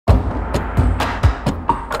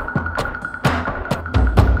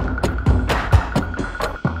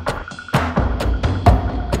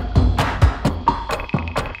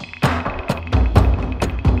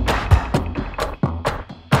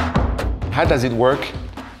how does it work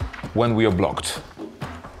when we are blocked?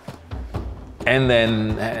 And then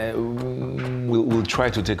we'll try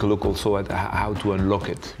to take a look also at how to unlock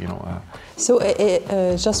it, you know. So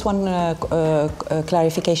just one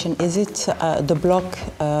clarification, is it the block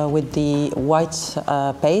with the white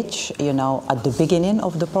page, you know, at the beginning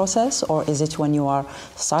of the process, or is it when you are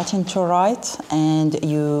starting to write and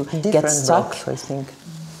you get stuck? Blocks, I think.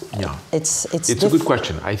 Yeah, it's a good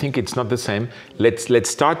question. I think it's not the same. Let's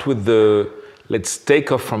start with let's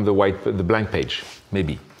take off from the blank page,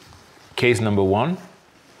 maybe. Case number one.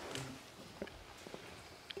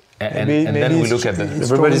 And then we look at the...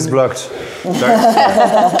 Everybody's blocked.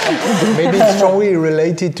 Maybe it's strongly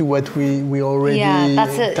related to what we already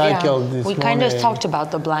tackled this We kind of talked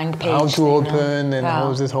about the blank page. How to open and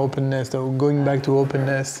how is this openness, so going back to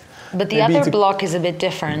openness. But the other block is a bit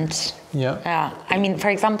different. Yeah. Yeah. I mean, for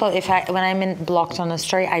example, when I'm blocked on a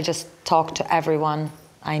story, I just talk to everyone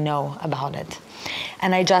I know about it.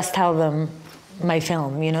 And I just tell them my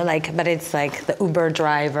film, you know, like, but it's like the Uber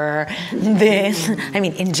driver, this. I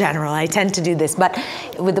mean, in general, I tend to do this, but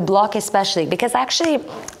with the block especially, because actually,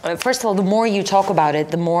 first of all, the more you talk about it,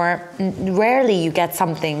 the more rarely you get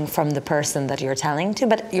something from the person that you're telling to,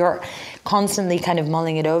 but you're constantly kind of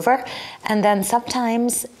mulling it over. And then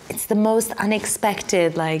sometimes it's the most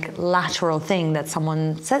unexpected, like, lateral thing that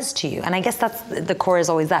someone says to you. And I guess that's the core is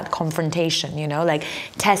always that confrontation, you know, like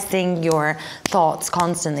testing your thoughts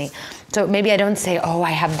constantly. So maybe I don't say, oh,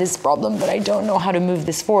 I have this problem, but I don't know how to move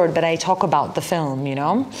this forward, but I talk about the film, you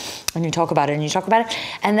know? And you talk about it and you talk about it.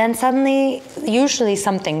 And then suddenly, usually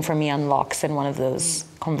something for me unlocks in one of those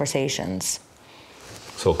conversations.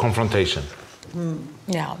 So confrontation.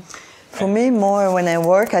 Yeah. For me, more when I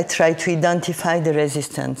work, I try to identify the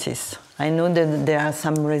resistances. I know that there are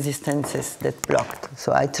some resistances that blocked.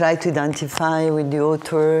 So I try to identify with the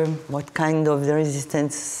author what kind of the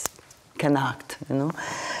resistance can act, you know?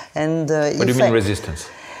 And what do you mean resistance?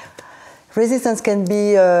 Resistance can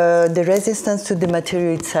be the resistance to the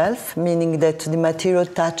material itself, meaning that the material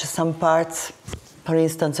touches some parts, for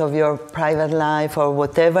instance, of your private life or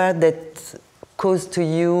whatever, that cause to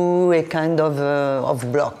you a kind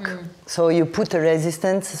of block. So you put a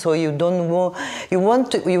resistance, so you don't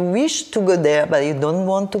you wish to go there, but you don't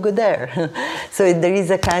want to go there. So there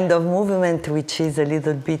is a kind of movement which is a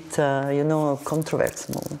little bit, you know,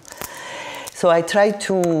 controversial. So I try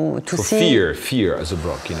to see... Fear as a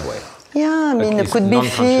block in a way. Yeah, I mean, it could be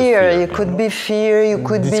fear, it could be fear, you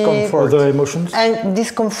could be... Discomfort. Other emotions? And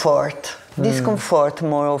discomfort. Discomfort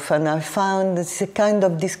more often. I found it's a kind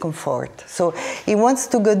of discomfort. So he wants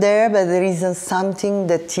to go there, but there isn't something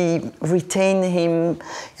that he retain him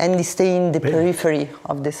and he stay in the periphery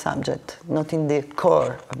of the subject, not in the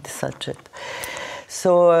core of the subject.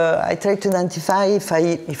 So I try to identify if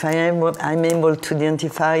I'm able to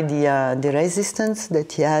identify the resistance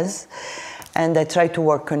that he has, and I try to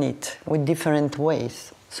work on it with different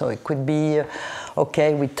ways. So it could be,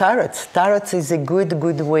 okay, with tarots. Tarots is a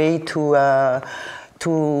good way to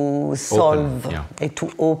solve,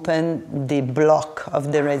 to open the block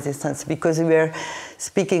of the resistance, because we are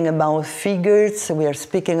speaking about figures, we are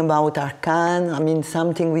speaking about arcane, I mean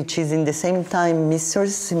something which is in the same time mystery,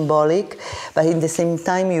 symbolic, but in the same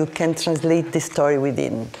time you can translate the story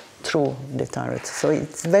within through the tarot. So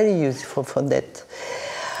it's very useful for that.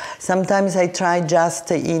 Sometimes I try just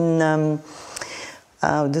in,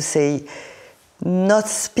 how to say, not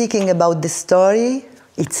speaking about the story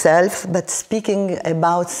itself, but speaking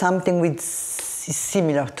about something which is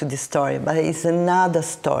similar to the story, but it's another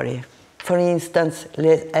story. For instance,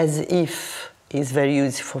 as if is very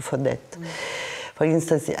useful for that. For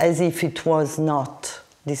instance, as if it was not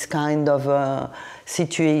this kind of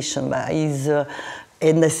situation, but is,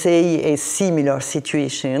 and I say a similar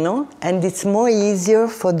situation, you know? And it's more easier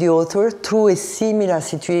for the author through a similar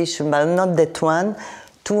situation, but not that one,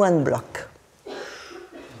 to unblock.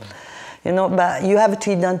 You know, but you have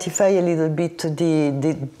to identify a little bit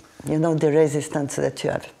the resistance that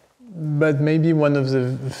you have. But maybe one of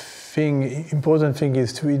the important thing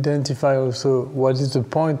is to identify also what is the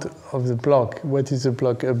point of the block. What is the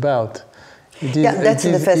block about? That's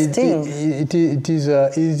the first thing.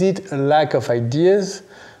 Is it a lack of ideas,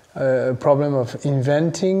 a problem of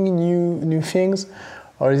inventing new things,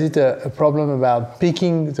 or is it a problem about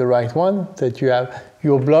picking the right one that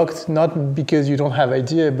you're blocked not because you don't have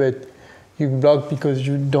idea, but you're blocked because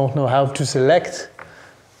you don't know how to select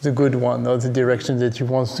the good one or the direction that you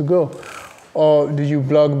want to go? Or do you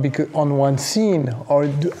block because on one scene? Or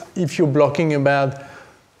if you're blocking about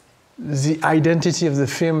the identity of the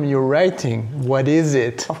film you're writing, what is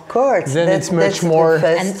it? Of course. Then it's much more...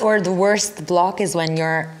 Or the worst block is when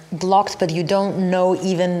you're blocked, but you don't know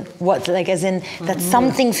even what, like as in that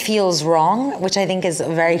something feels wrong, which I think is a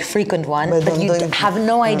very frequent one, but you have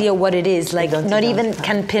no idea what it is, like not even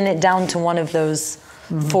can pin it down to one of those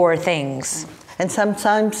four things. And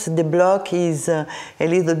sometimes the block is a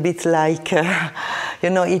little bit like, you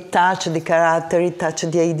know, it touches the character, it touches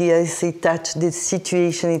the ideas, it touches the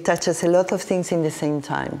situation, it touches a lot of things in the same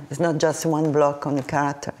time. It's not just one block on the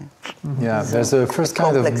character. Yeah, there's a first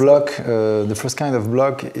kind of block. The first kind of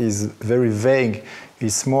block is very vague.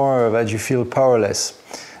 It's more that you feel powerless.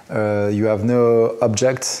 You have no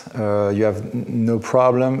object, you have no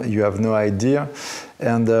problem, you have no idea.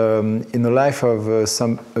 And in the life of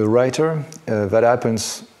a writer, that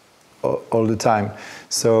happens all the time.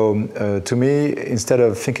 So to me, instead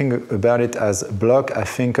of thinking about it as a block, I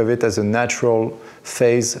think of it as a natural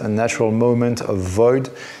phase, a natural moment of void,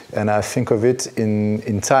 and I think of it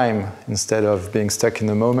in time instead of being stuck in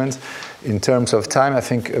the moment. In terms of time, I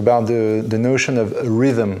think about the notion of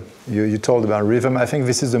rhythm. You told about rhythm. I think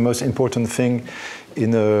this is the most important thing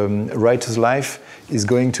in a writer's life, is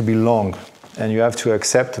going to be long. And you have to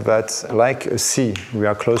accept that, like a sea, we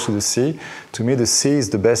are close to the sea. To me, the sea is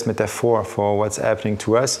the best metaphor for what's happening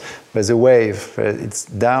to us. There's a wave, it's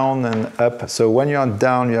down and up. So when you're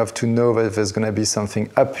down, you have to know that there's going to be something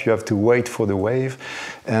up. You have to wait for the wave.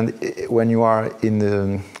 And when you are in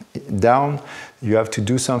the down, you have to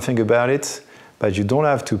do something about it. But you don't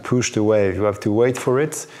have to push the wave. You have to wait for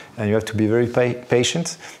it, and you have to be very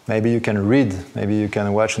patient. Maybe you can read. Maybe you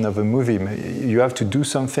can watch another movie. You have to do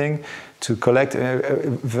something to collect.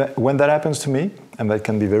 When that happens to me, and that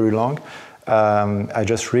can be very long, I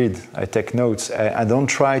just read. I take notes. I don't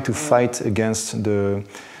try to fight against the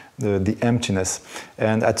emptiness.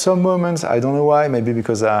 And at some moments, I don't know why, maybe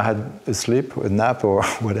because I had a sleep, a nap, or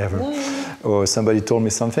whatever, or somebody told me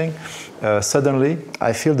something, suddenly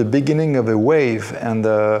I feel the beginning of a wave, and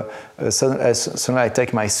suddenly I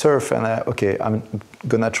take my surf and okay, I'm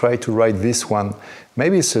gonna try to write this one.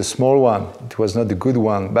 Maybe it's a small one, it was not a good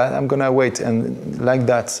one, but I'm gonna wait, and like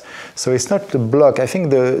that. So it's not the block. I think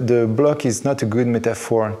the block is not a good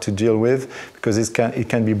metaphor to deal with, because it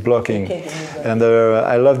can be blocking. And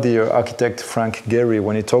I love the architect Frank Gehry,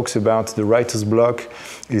 when he talks about the writer's block,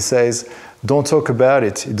 he says, don't talk about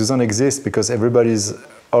it, it doesn't exist, because everybody's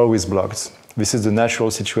always blocked. This is the natural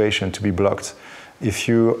situation, to be blocked. If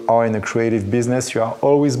you are in a creative business, you are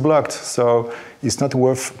always blocked. So it's not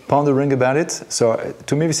worth pondering about it. So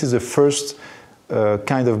to me, this is the first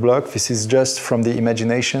kind of block. This is just from the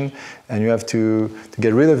imagination, and you have to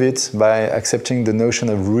get rid of it by accepting the notion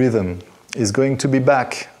of rhythm. It's going to be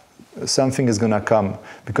back. Something is going to come,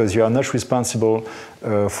 because you are not responsible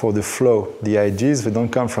for the flow. The ideas, they don't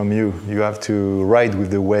come from you. You have to ride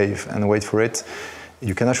with the wave and wait for it.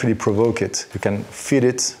 You cannot really provoke it. You can feed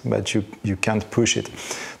it, but you can't push it.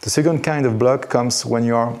 The second kind of block comes when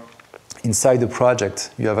you are inside the project.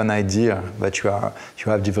 You have an idea that you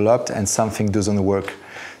have developed, and something doesn't work.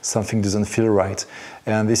 Something doesn't feel right.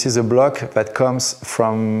 And this is a block that comes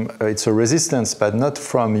from, it's a resistance, but not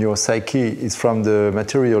from your psyche, it's from the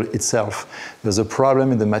material itself. There's a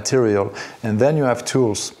problem in the material, and then you have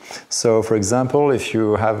tools. So, for example, if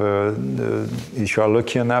you are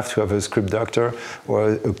lucky enough to have a script doctor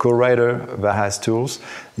or a co-writer that has tools,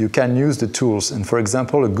 you can use the tools. And for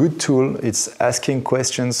example, a good tool, it's asking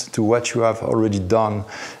questions to what you have already done.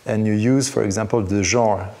 And you use, for example, the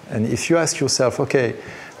genre. And if you ask yourself, okay,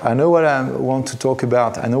 I know what I want to talk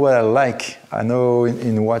about, I know what I like, I know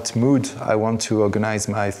in what mood I want to organize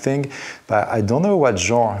my thing, but I don't know what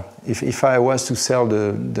genre. If I was to sell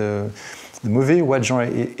the movie, what genre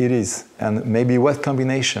it is, and maybe what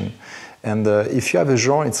combination. And if you have a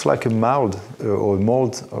genre, it's like a mold, or a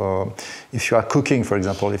mold. Or if you are cooking, for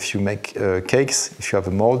example, if you make cakes, if you have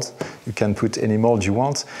a mold, you can put any mold you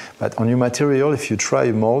want. But on your material, if you try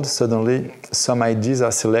a mold, suddenly some ideas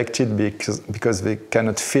are selected because they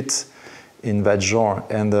cannot fit in that genre.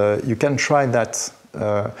 And you can try that.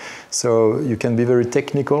 So you can be very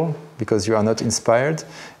technical because you are not inspired,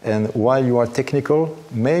 and while you are technical,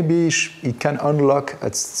 maybe it can unlock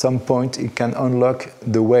at some point, it can unlock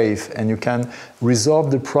the wave, and you can resolve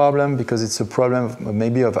the problem because it's a problem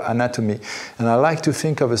maybe of anatomy. And I like to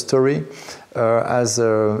think of a story as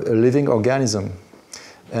a living organism.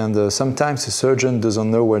 And sometimes a surgeon doesn't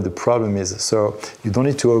know where the problem is, so you don't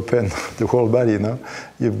need to open the whole body, no?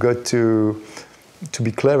 You've got to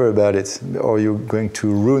be clever about it, or you're going to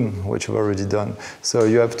ruin what you've already done. So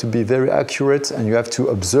you have to be very accurate, and you have to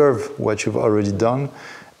observe what you've already done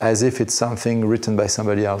as if it's something written by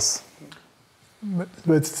somebody else.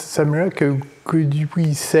 But Samira, could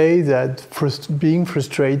we say that being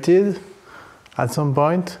frustrated at some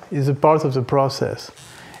point is a part of the process?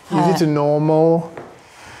 Is it a normal?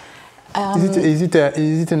 Is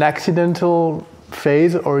it an accidental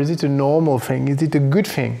phase, or is it a normal thing? Is it a good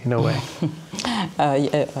thing in a way?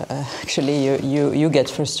 Actually, you get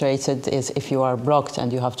frustrated if you are blocked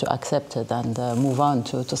and you have to accept it and move on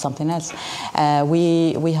to something else.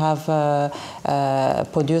 We have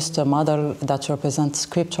produced a model that represents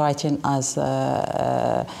script writing as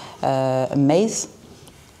a maze.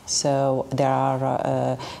 So there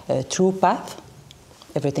are a true path.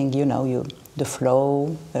 Everything the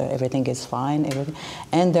flow, everything is fine,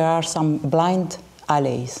 and there are some blind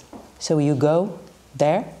alleys. So you go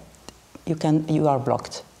there, you are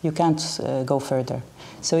blocked. You can't go further.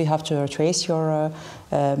 So you have to retrace your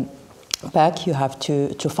path. You have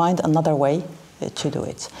to find another way to do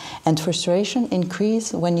it. And frustration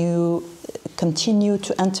increases when you continue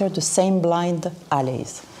to enter the same blind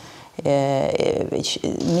alleys. Which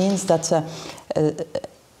means that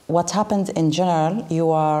what happened in general,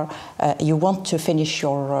 you want to finish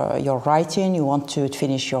your writing, you want to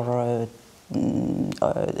finish your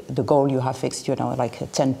the goal you have fixed, like a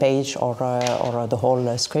 10-page or the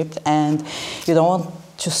whole script, and you don't want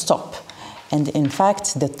to stop. And in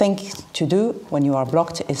fact, the thing to do when you are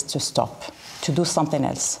blocked is to stop, to do something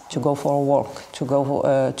else, to go for a walk, to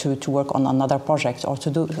go to work on another project, or to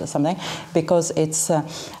do something, because it's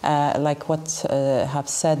like what have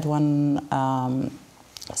said one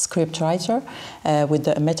scriptwriter with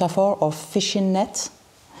the metaphor of fishing net.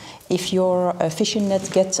 If your fishing net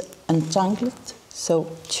gets entangled, so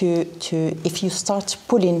if you start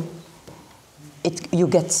pulling, you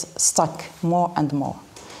get stuck more and more.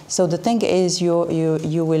 So the thing is, you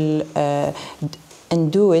will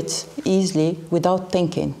undo it easily without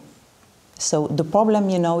thinking. So the problem,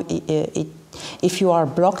 if you are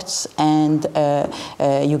blocked and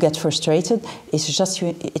you get frustrated,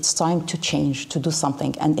 it's time to change, to do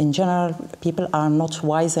something. And in general, people are not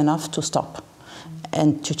wise enough to stop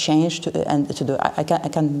and to change and to do. I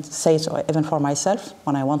can say it even for myself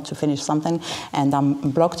when I want to finish something and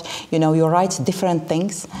I'm blocked. You write different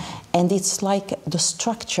things, and it's like the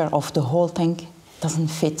structure of the whole thing doesn't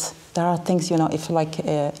fit. There are things, if like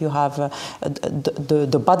you have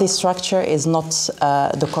the body structure is not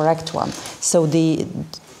the correct one. So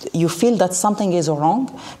you feel that something is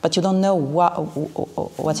wrong, but you don't know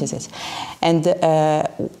what is it. And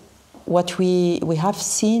what we have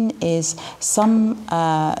seen is some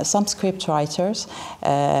script writers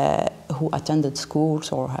who attended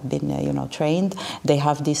schools or have been trained. They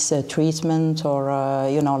have this treatment or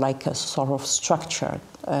like a sort of structure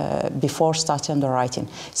before starting the writing.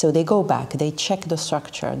 So they go back, they check the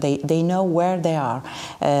structure, they know where they are,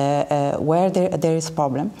 where there is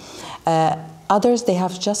problem. Others, they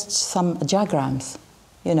have just some diagrams,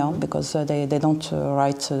 because they don't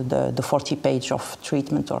write the 40-page of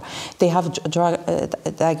treatment, or they have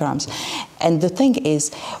diagrams. And the thing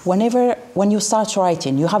is, when you start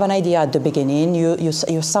writing, you have an idea at the beginning,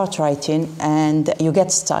 you start writing and you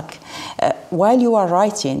get stuck. While you are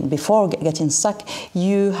writing, before getting stuck,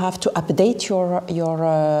 you have to update your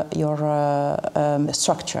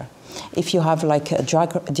structure. If you have like a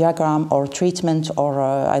diagram or treatment or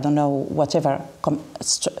I don't know, whatever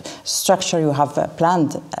structure you have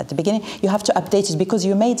planned at the beginning, you have to update it because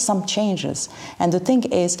you made some changes. And the thing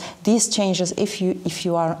is, these changes, if you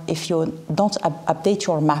don't update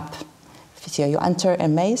your map, you enter a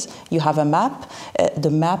maze, you have a map. The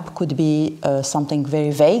map could be something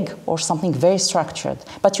very vague or something very structured,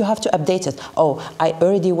 but you have to update it. Oh, I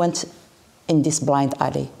already went in this blind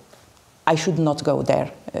alley. I should not go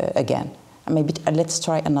there again. Maybe let's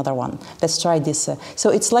try another one. Let's try this. So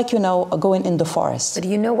it's like, going in the forest. But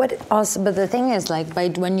but the thing is, like,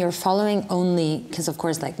 when you're following only, because of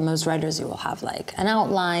course, like most writers, you will have like an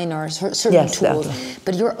outline or certain tools,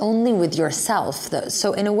 but you're only with yourself.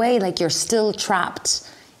 So in a way, like, you're still trapped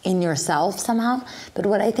in yourself somehow. But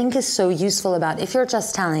what I think is so useful about, if you're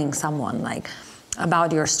just telling someone like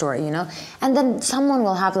about your story, and then someone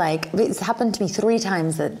will have like, it's happened to me 3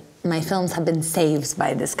 times that my films have been saved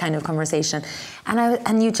by this kind of conversation,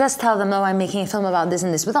 and you just tell them, oh, I'm making a film about this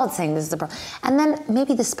and this, without saying this is the problem. And then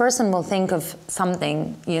maybe this person will think of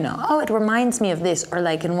something, oh, it reminds me of this, or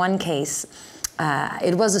like in one case,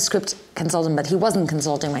 it was a script consultant, but he wasn't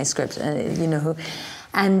consulting my script,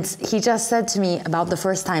 and he just said to me about the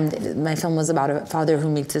first time, my film was about a father who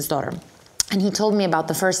meets his daughter, and he told me about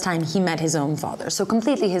the first time he met his own father, so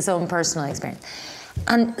completely his own personal experience.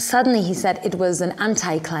 And suddenly he said it was an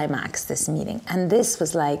anticlimax, this meeting. And this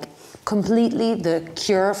was like completely the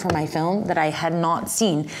cure for my film that I had not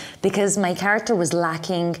seen, because my character was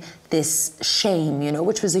lacking this shame,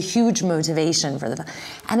 which was a huge motivation for the film.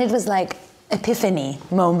 And it was like, epiphany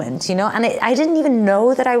moment, you know, and I didn't even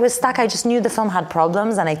know that I was stuck. I just knew the film had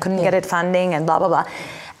problems and I couldn't get it funding and blah, blah, blah.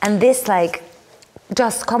 And this like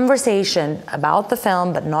just conversation about the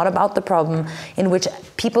film, but not about the problem, in which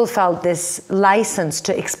people felt this license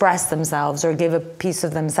to express themselves or give a piece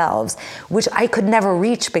of themselves, which I could never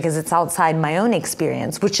reach because it's outside my own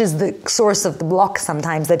experience, which is the source of the block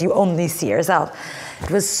sometimes, that you only see yourself. It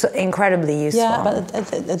was so incredibly useful. Yeah,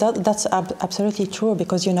 but that's absolutely true,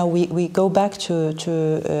 because you know we go back to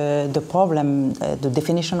the problem, the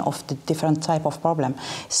definition of the different type of problem.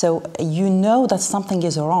 So you know that something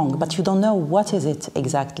is wrong, but you don't know what is it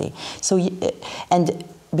exactly. So and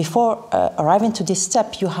before arriving to this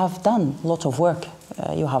step, you have done a lot of work.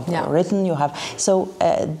 You have written, you have... So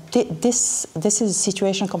this is a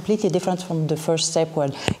situation completely different from the first step where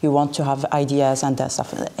you want to have ideas and that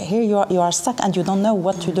stuff. Here you are stuck and you don't know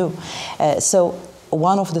what to do. So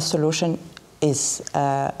one of the solutions is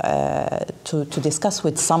to discuss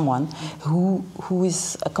with someone who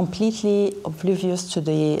is completely oblivious to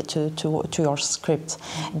your script,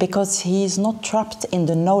 because he is not trapped in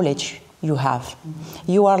the knowledge you have.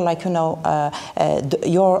 You are like, you know,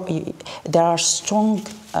 there are strong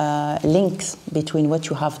links between what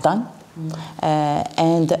you have done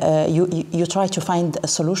and you try to find a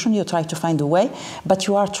solution, you try to find a way, but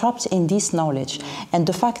you are trapped in this knowledge. And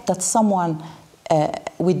the fact that someone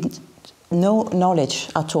with no knowledge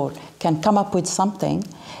at all can come up with something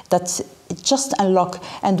that just unlock,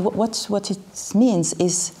 and what it means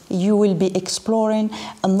is you will be exploring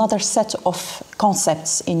another set of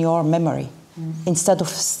concepts in your memory instead of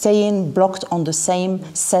staying blocked on the same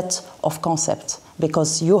set of concepts,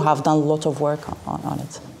 because you have done a lot of work on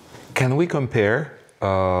it. Can we compare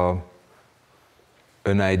an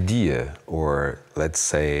idea, or let's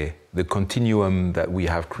say the continuum that we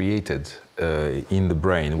have created in the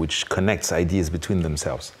brain, which connects ideas between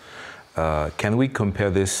themselves? Can we compare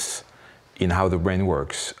this in how the brain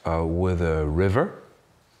works with a river,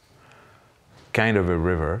 kind of a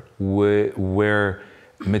river, where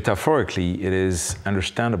metaphorically it is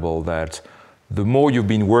understandable that the more you've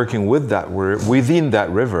been working with that, within that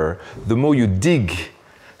river, the more you dig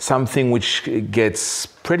something which gets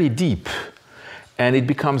pretty deep, and it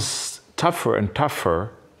becomes tougher and tougher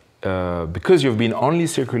because you've been only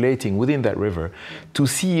circulating within that river to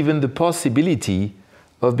see even the possibility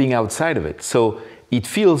of being outside of it. So it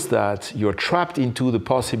feels that you're trapped into the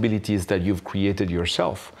possibilities that you've created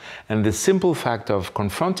yourself. And the simple fact of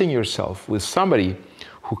confronting yourself with somebody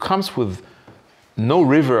who comes with no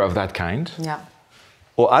river of that kind,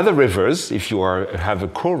 or other rivers, if you have a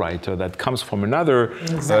co-writer that comes from another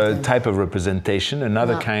type of representation,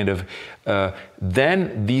 another kind of,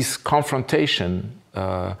 then this confrontation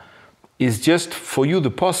is just for you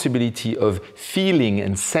the possibility of feeling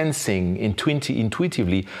and sensing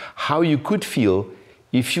intuitively how you could feel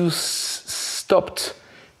if you stopped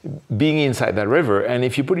being inside that river, and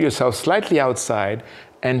if you put yourself slightly outside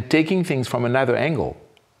and taking things from another angle.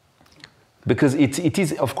 Because it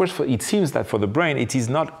is, of course, it seems that for the brain, it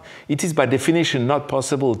is by definition not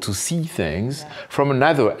possible to see things from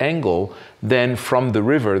another angle than from the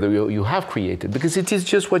river that you have created, because it is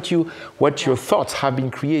just what your thoughts have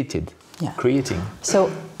been creating.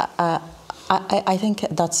 So I think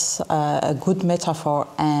that's a good metaphor,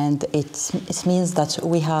 and it means that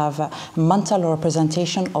we have a mental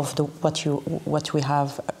representation of what we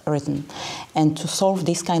have written. And to solve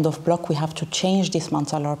this kind of block, we have to change this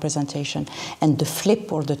mental representation. And the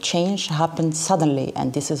flip or the change happens suddenly,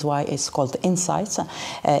 and this is why it's called insights.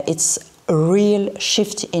 It's a real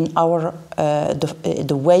shift in our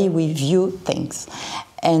the way we view things.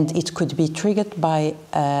 And it could be triggered by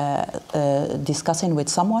discussing with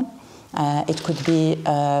someone. It could be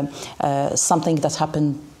something that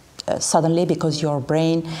happened suddenly because your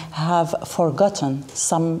brain have forgotten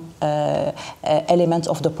some element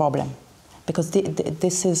of the problem. Because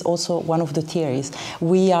this is also one of the theories.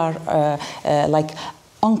 We are like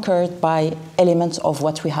anchored by elements of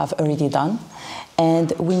what we have already done.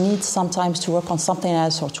 And we need sometimes to work on something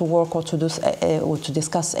else, or to work or to do or to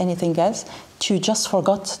discuss anything else, to just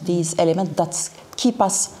forget these elements that keep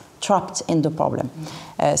us trapped in the problem.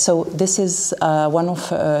 So this is one of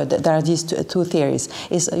there are these two theories.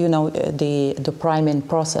 Is the priming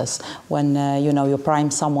process, when you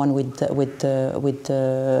prime someone with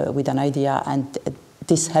an idea, and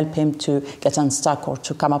this help him to get unstuck or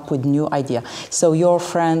to come up with new idea. So your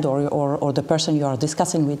friend or the person you are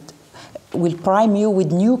discussing with will prime you with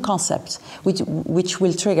new concepts, which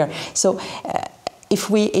will trigger. So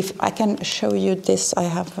if I can show you this, I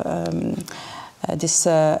have This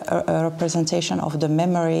representation of the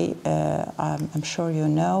memory, I'm sure you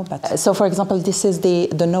know. But so, for example, this is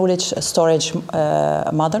the knowledge storage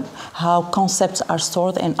model. How concepts are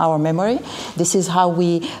stored in our memory. This is how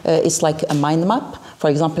we. It's like a mind map. For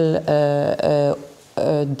example,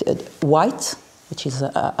 white, which is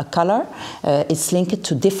a color, it's linked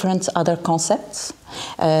to different other concepts.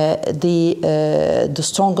 The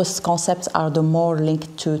strongest concepts are the more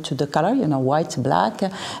linked to the color, you know, white, black.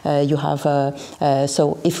 You have,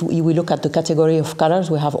 so if we look at the category of colors,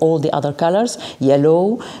 we have all the other colors.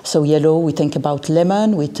 Yellow, so yellow, we think about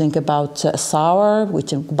lemon, we think about sour, we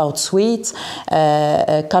think about sweet.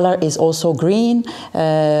 Color is also green,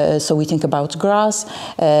 so we think about grass.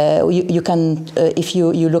 You can, if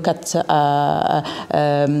you look at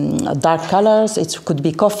dark colors, it could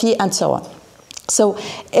be coffee and so on. So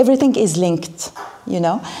everything is linked, you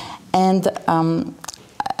know, and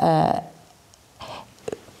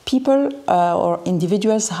people or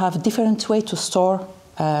individuals have different way to store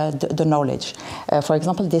the knowledge. For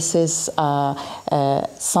example, this is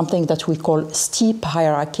something that we call steep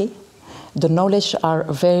hierarchy. The knowledge are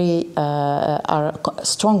are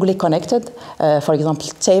strongly connected. For example,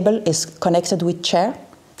 table is connected with chair.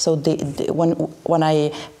 So when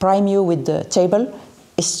I prime you with the table,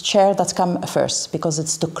 it's chair that come first because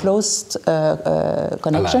it's the closed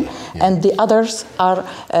connection, and the others are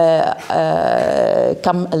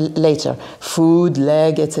come later. Food,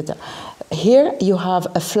 leg, etc. Here you have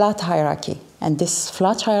a flat hierarchy, and this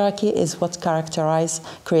flat hierarchy is what characterizes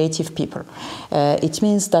creative people. It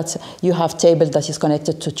means that you have table that is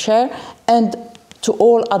connected to chair and to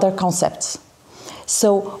all other concepts.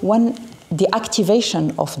 So when the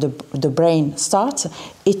activation of the brain starts,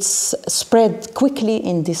 it's spread quickly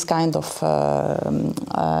in this kind of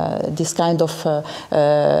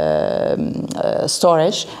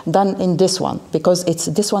storage than in this one, because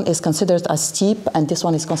this one is considered as steep and this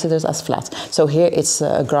one is considered as flat. So here it's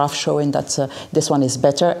a graph showing that this one is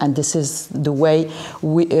better, and this is the way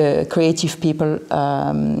we, creative people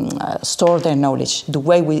store their knowledge, the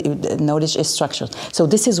way knowledge is structured. So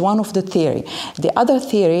this is one of the theory. The other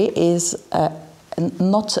theory is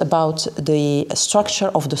not about the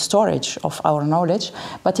structure of the storage of our knowledge,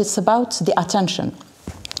 but it's about the attention.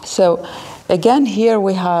 So again, here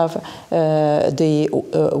we have the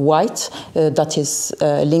white that is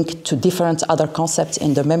linked to different other concepts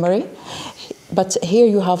in the memory. But here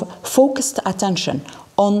you have focused attention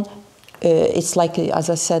on it's like,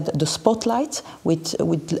 as I said, the spotlight with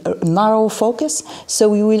narrow focus. So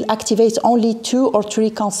we will activate only 2 or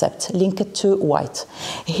 3 concepts linked to white.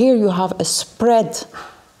 Here you have a spread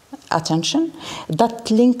attention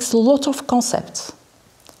that links a lot of concepts.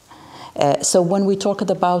 So when we talk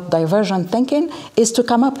about divergent thinking, is to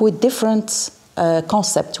come up with different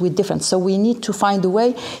concepts with different. So we need to find a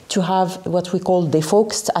way to have what we call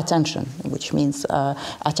defocused attention, which means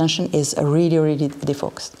attention is really, really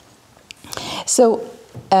defocused. So,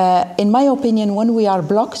 in my opinion, when we are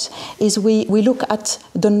blocked, is we look at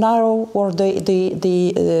the narrow or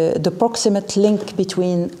the proximate link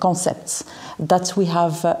between concepts that we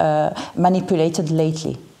have manipulated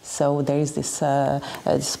lately. So there is this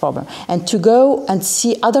problem, and to go and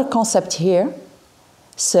see other concepts here.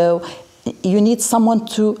 So you need someone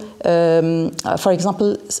to, for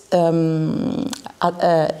example,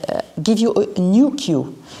 give you a new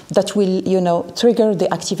cue that will, you know, trigger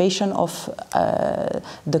the activation of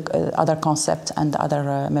the other concept and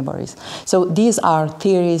other memories. So these are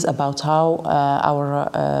theories about how our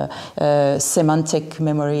semantic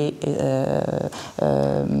memory,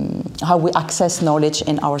 how we access knowledge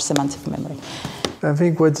in our semantic memory. I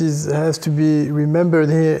think what has to be remembered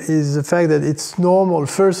here is the fact that it's normal,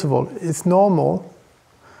 first of all, it's normal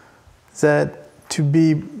that to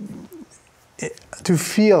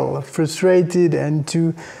feel frustrated and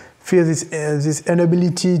to feel this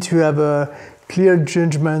inability to have a clear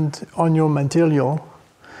judgment on your material,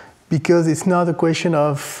 because it's not a question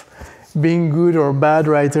of being good or bad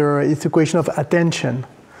writer, it's a question of attention.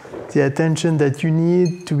 The attention that you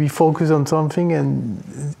need to be focused on something, and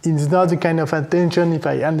it's not the kind of attention, if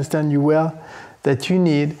I understand you well, that you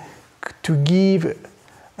need to give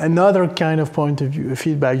another kind of point of view,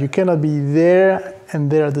 feedback. You cannot be there and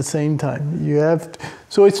there at the same time. You have to,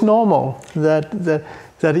 so it's normal that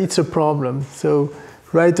it's a problem. So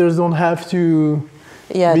writers don't have to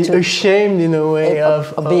be ashamed in a way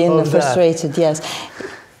of being frustrated. Yes.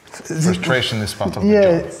 Frustration is part of the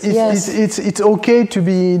job. It's okay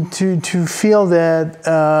to feel that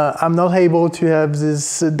I'm not able to have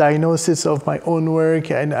this diagnosis of my own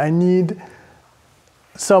work, and I need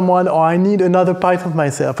someone, or I need another part of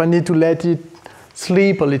myself. I need to let it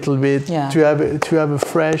sleep a little bit to have a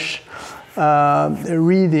fresh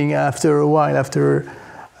reading after a while, after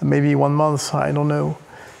maybe 1 month, I don't know.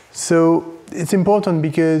 So it's important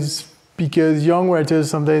because young writers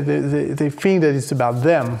sometimes they think that it's about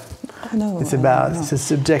them. No, it's a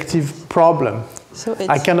subjective problem. So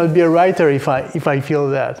I cannot be a writer if I feel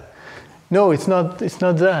that. No, it's not. It's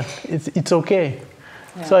not that. It's okay.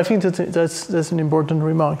 Yeah. So I think that's an important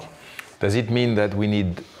remark. Does it mean that we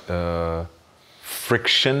need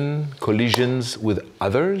friction, collisions with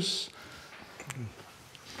others?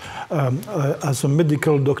 As a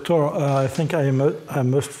medical doctor, I think I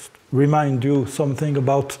must remind you something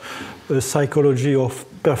about psychology of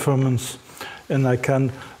performance, and I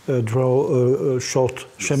can draw a short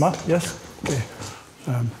schema. Yes. Okay.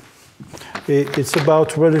 It's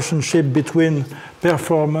about relationship between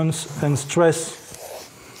performance and stress.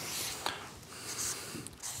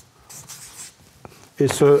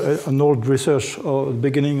 It's an old research at the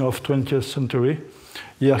beginning of 20th century,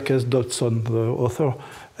 Yerkes Dodson, the author.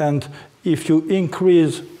 And if you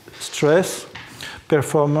increase stress,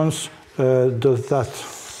 performance does that.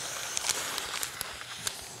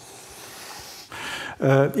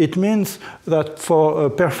 It means that for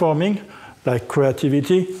performing, like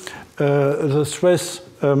creativity, the stress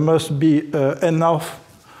must be enough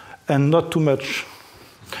and not too much.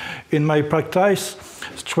 In my practice,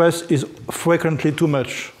 stress is frequently too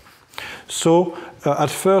much. So at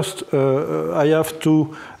first, I have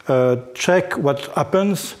to check what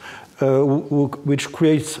happens, which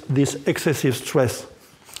creates this excessive stress.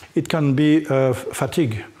 It can be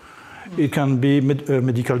fatigue. It can be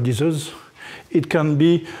medical disease. It can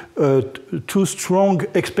be too strong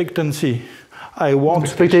expectancy. I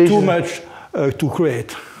want too much to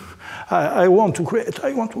create. I want to create.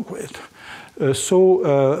 I want to create. So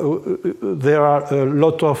there are a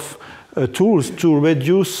lot of tools to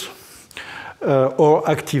reduce or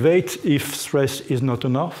activate, if stress is not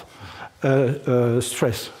enough,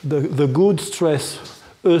 stress. The good stress,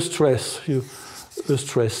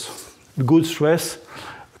 good stress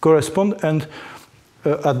correspond and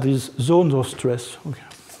at these zones of stress. Okay.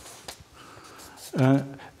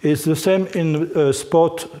 It's the same in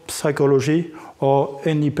sport psychology or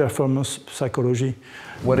any performance psychology.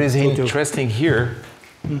 What is interesting here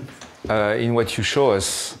in what you show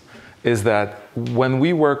us is that when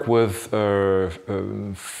we work with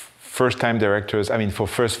first-time directors, I mean for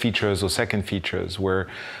first features or second features, where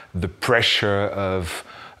the pressure of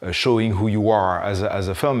showing who you are as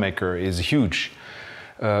a filmmaker is huge,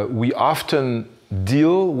 we often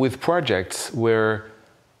deal with projects where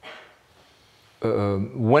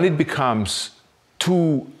when it becomes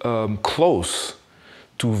too close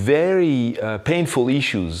to very painful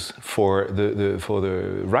issues for the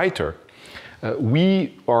writer,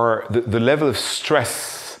 the level of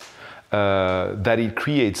stress that it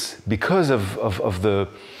creates because of the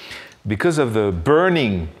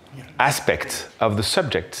burning aspect of the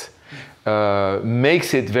subject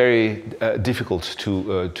makes it very difficult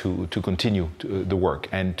to continue the work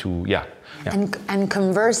and to And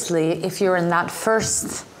conversely, if you're in that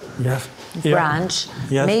first branch,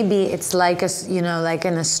 maybe it's like like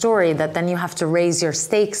in a story that then you have to raise your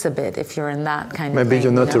stakes a bit if you're in that kind of thing. Maybe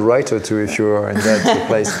you're not a writer too if you are in that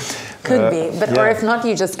place. Could be, but or if not,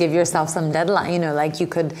 you just give yourself some deadline. Like you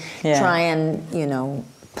could try and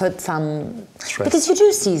put some stress. Because you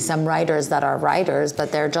do see some writers that are writers,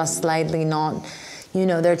 but they're just slightly not.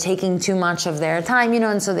 They're taking too much of their time,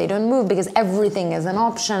 and so they don't move because everything is an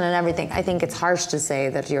option and everything. I think it's harsh to say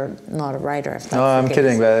that you're not a writer. If that's no, I'm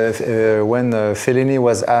kidding. But when Fellini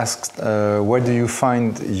was asked, where do you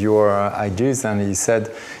find your ideas? And he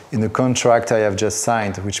said, in the contract I have just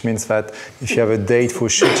signed, which means that if you have a date for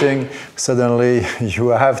shooting, suddenly you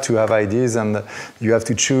have to have ideas and you have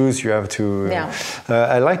to choose, you have to...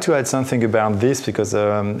 I'd like to add something about this because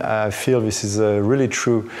I feel this is really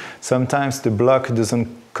true. Sometimes the block doesn't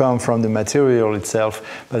come from the material itself,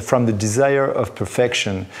 but from the desire of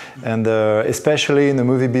perfection. And especially in the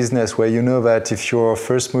movie business, where you know that if your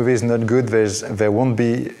first movie is not good, there won't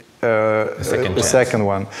be a second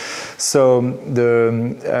one. So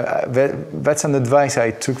that's an advice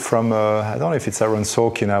I took from, I don't know if it's Aaron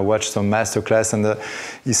Sorkin, I watched some masterclass, and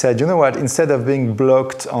he said, you know what, instead of being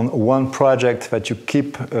blocked on one project that you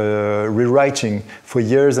keep rewriting for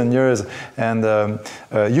years and years, and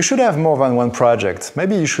you should have more than one project.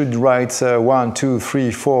 Maybe you should write 1, 2,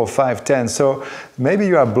 3, 4, 5, 10. So maybe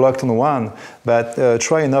you are blocked on one, but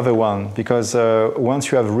try another one, because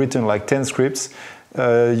once you have written like 10 scripts,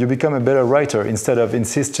 you become a better writer instead of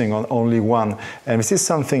insisting on only one. And this is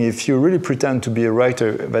something, if you really pretend to be a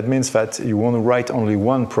writer, that means that you want to write only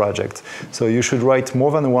one project. So you should write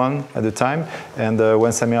more than one at a time. And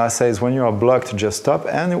when Samira says, when you are blocked, just stop.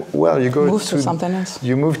 And well, you go move to something else.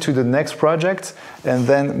 You move to the next project, and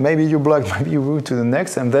then maybe you block, maybe you move to the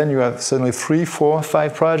next, and then you have suddenly 3, 4,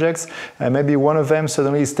 5 projects, and maybe one of them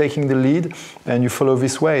suddenly is taking the lead, and you follow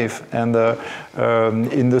this wave. And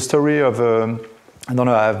in the story of, I don't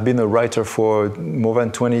know, I've been a writer for more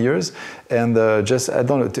than 20 years, and just, I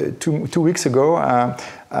don't know, two weeks ago,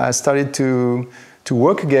 I started to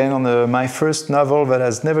work again on my first novel that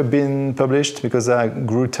has never been published because I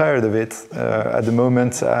grew tired of it at the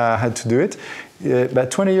moment I had to do it. But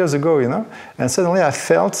 20 years ago, you know, and suddenly I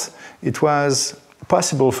felt it was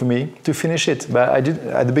possible for me to finish it. But I did,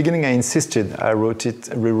 at the beginning I insisted. I wrote it,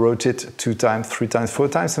 rewrote it 2 times, 3 times, 4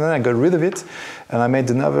 times, and then I got rid of it, and I made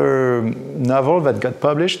another novel that got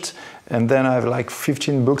published, and then I have like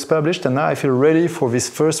 15 books published, and now I feel ready for this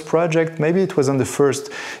first project. Maybe it wasn't the first.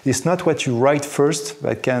 It's not what you write first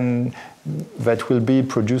that will be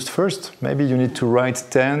produced first. Maybe you need to write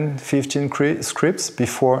 10, 15 scripts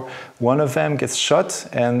before one of them gets shot,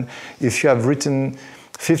 and if you have written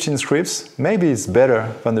 15 scripts, maybe it's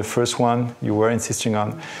better than the first one you were insisting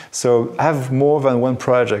on. So have more than one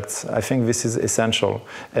project. I think this is essential.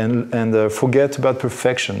 And forget about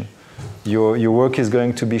perfection. Your work is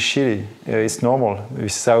going to be shitty. It's normal.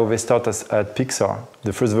 This is how they start at Pixar.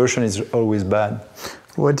 The first version is always bad.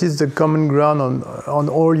 What is the common ground on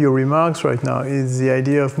all your remarks right now is the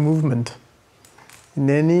idea of movement. In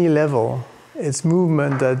any level, it's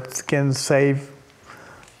movement that can save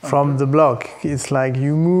from the block. It's like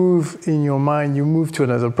you move in your mind, you move to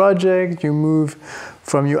another project, you move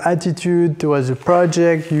from your attitude towards a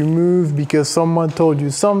project, you move because someone told you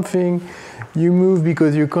something, you move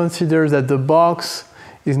because you consider that the box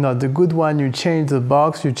is not the good one, you change the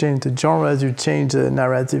box, you change the genres, you change the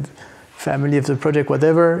narrative family of the project,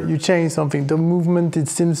 whatever, you change something. The movement, it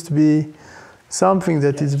seems to be something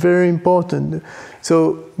that is very important.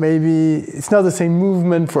 So maybe it's not the same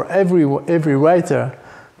movement for every writer,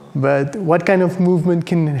 but what kind of movement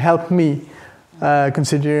can help me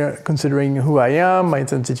considering who I am, my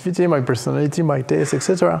sensitivity, my personality, my taste,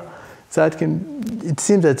 etc. It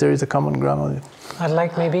seems that there is a common ground on it. I'd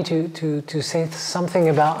like maybe to say something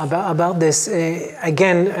about this.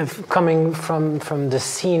 Again, coming from the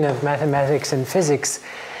scene of mathematics and physics,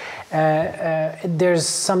 there's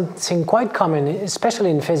something quite common, especially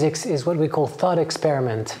in physics, is what we call thought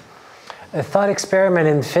experiment. A thought experiment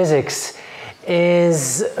in physics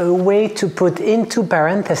is a way to put into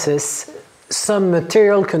parentheses some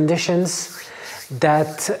material conditions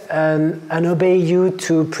that enable you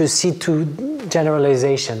to proceed to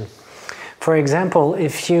generalization. For example,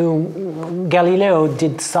 Galileo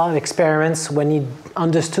did thought experiments when he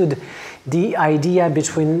understood the idea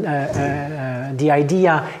between the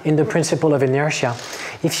idea in the principle of inertia.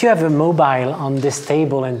 If you have a mobile on this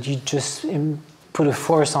table and you just put a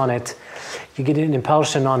force on it, you get an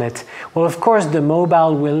impulsion on it. Well, of course, the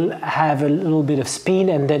mobile will have a little bit of speed,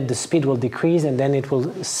 and then the speed will decrease, and then it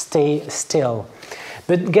will stay still.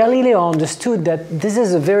 But Galileo understood that this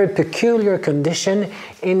is a very peculiar condition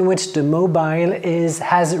in which the mobile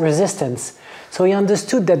has resistance. So he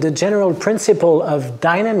understood that the general principle of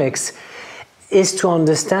dynamics is to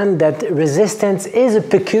understand that resistance is a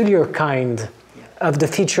peculiar kind of the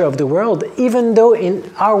feature of the world, even though in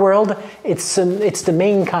our world it's the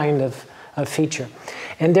main kind of feature.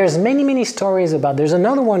 And there's many stories about. There's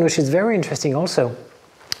another one which is very interesting also,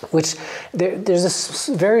 which there's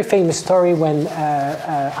a very famous story when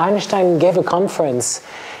Einstein gave a conference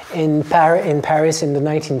in Paris in the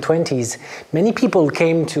 1920s. Many people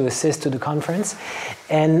came to assist to the conference,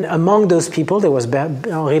 and among those people there was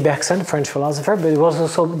Henri Bergson, French philosopher, but there was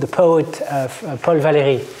also the poet Paul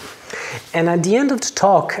Valéry. And at the end of the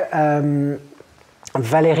talk,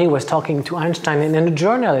 Valéry was talking to Einstein, and then a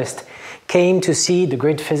journalist came to see the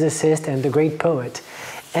great physicist and the great poet.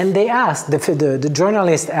 And they asked, the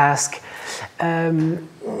journalist asked,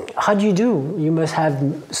 how do you do? You must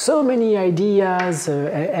have so many ideas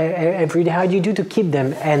every day. How do you do to keep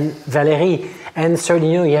them? And Valéry answered,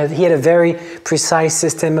 you know, he had a very precise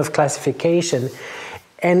system of classification.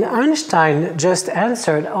 And Einstein just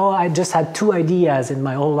answered, oh, I just had 2 ideas in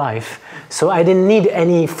my whole life, so I didn't need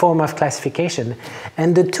any form of classification.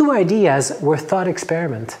 And the 2 ideas were thought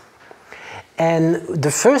experiment. And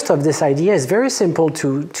the first of this idea is very simple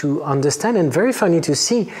to understand and very funny to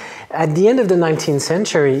see. At the end of the 19th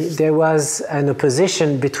century, there was an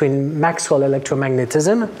opposition between Maxwell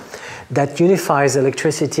electromagnetism, that unifies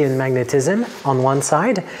electricity and magnetism on one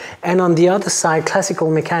side, and on the other side, classical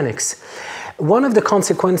mechanics. One of the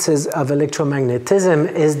consequences of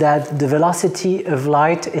electromagnetism is that the velocity of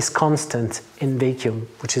light is constant in vacuum,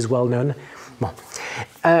 which is well known. Bon.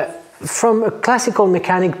 From a classical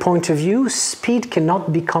mechanic point of view, speed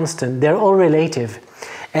cannot be constant. They're all relative.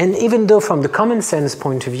 And even though from the common sense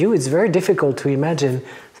point of view, it's very difficult to imagine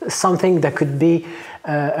something that could be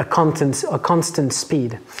a constant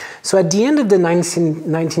speed. So at the end of the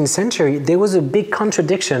 19th century, there was a big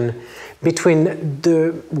contradiction between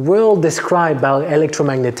the world described by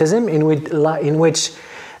electromagnetism, in which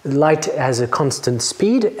light has a constant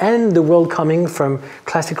speed, and the world coming from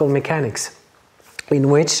classical mechanics, in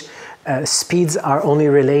which speeds are only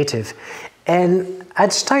relative. And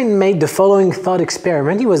Einstein made the following thought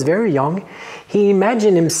experiment. He was very young. He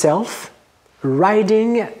imagined himself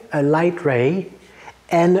riding a light ray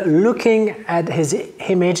and looking at his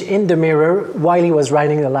image in the mirror while he was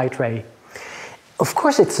riding the light ray. Of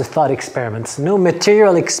course, it's a thought experiment. No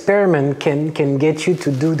material experiment can get you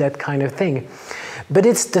to do that kind of thing. But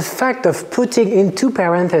it's the fact of putting into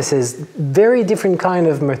parentheses very different kind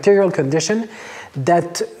of material condition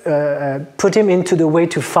that put him into the way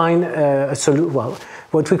to find a solution, well,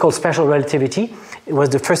 what we call special relativity. It was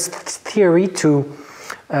the first theory to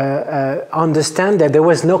understand that there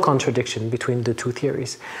was no contradiction between the two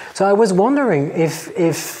theories. So I was wondering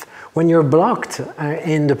if when you're blocked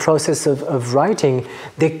in the process of writing,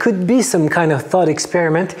 there could be some kind of thought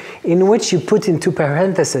experiment in which you put into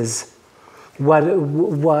parentheses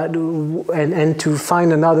and to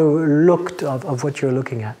find another look of what you're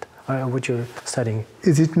looking at, what you're studying.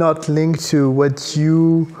 Is it not linked to what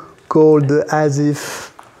you call the as if?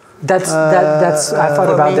 That's I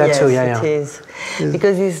thought about that too. Yeah, it is.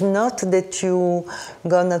 Because it's not that you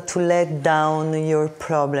gonna to let down your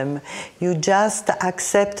problem. You just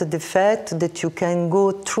accept the fact that you can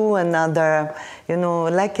go through another, you know,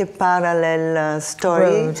 like a parallel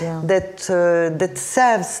story road, yeah. that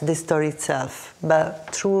serves the story itself,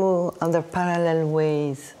 but through other parallel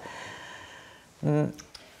ways.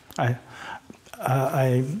 I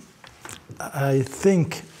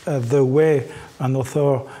think the way an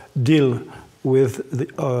author deals with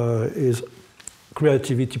his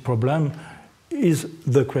creativity problem is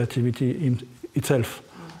the creativity itself.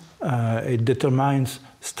 It determines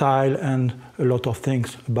style and a lot of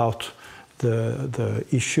things about the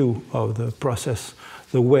issue of the process,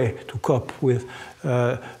 the way to cope with.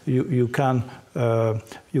 You can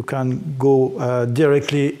go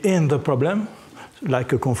directly in the problem,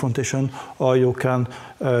 like a confrontation, or you can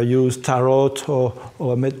use tarot or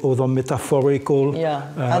other metaphorical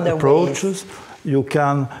approaches. Ways. You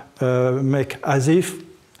can make as if.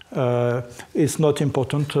 It's not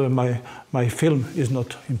important. My film is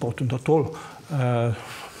not important at all.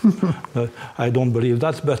 I don't believe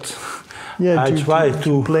that, but I try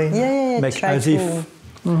to make as if.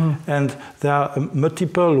 Mm-hmm. And there are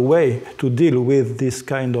multiple ways to deal with this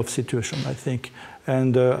kind of situation, I think.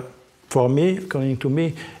 And for me, according to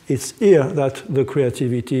me, it's here that the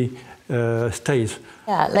creativity stays.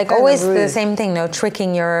 Yeah, like always the same thing, no,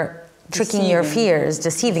 tricking your fears,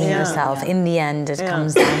 deceiving yourself. Yeah. In the end, it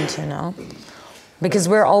comes down to, because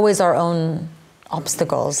we're always our own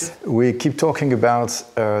obstacles. We keep talking about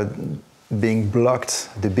being blocked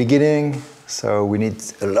at the beginning, so we need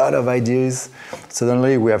a lot of ideas.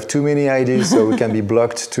 Suddenly we have too many ideas, so we can be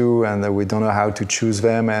blocked too, and we don't know how to choose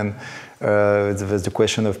them. And there's the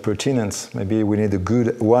question of pertinence. Maybe we need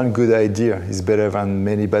one good idea is better than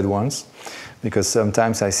many bad ones. Because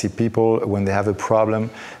sometimes I see people, when they have a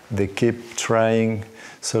problem, they keep trying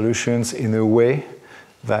solutions in a way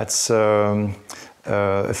that's a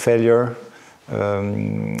failure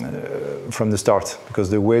from the start. Because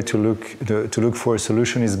the way to look for a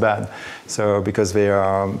solution is bad. So because they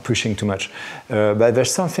are pushing too much. But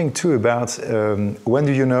there's something too about when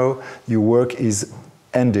do you know your work is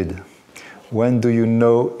ended? When do you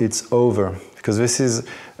know it's over? Because this is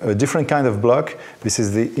a different kind of block. This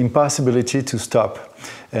is the impossibility to stop.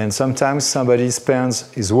 And sometimes somebody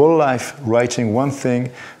spends his whole life writing one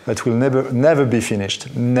thing that will never be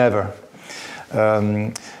finished, never.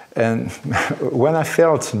 And when I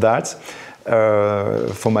felt that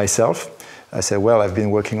for myself, I said, well, I've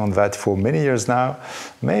been working on that for many years now.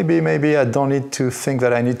 Maybe I don't need to think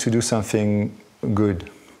that I need to do something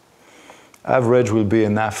good. Average will be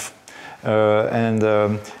enough.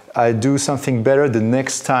 I do something better the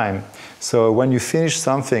next time. So when you finish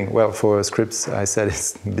something, well, for scripts, I said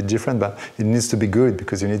it's a bit different, but it needs to be good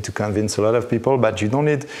because you need to convince a lot of people, but you don't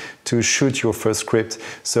need to shoot your first script.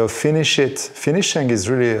 So finish it. Finishing is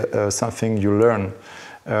really something you learn.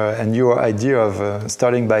 And your idea of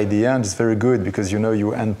starting by the end is very good because you know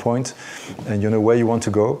your end point and you know where you want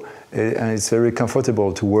to go. And it's very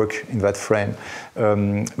comfortable to work in that frame.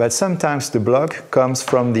 But sometimes the block comes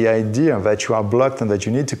from the idea that you are blocked and that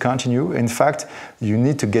you need to continue. In fact, you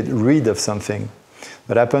need to get rid of something.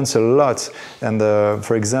 That happens a lot. And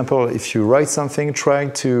for example, if you write something, try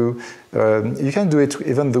to, you can do it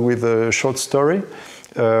even with a short story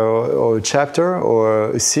or a chapter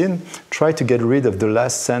or a scene, try to get rid of the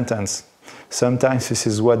last sentence. Sometimes this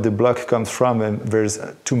is what the block comes from and there's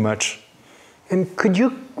too much. And could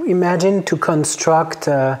you imagine to construct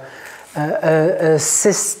a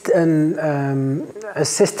system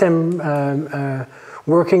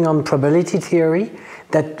working on probability theory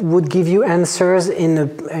that would give you answers in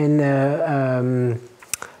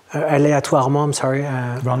aléatoirement, I'm sorry.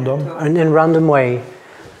 Random. In random way.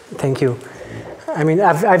 Thank you. I mean,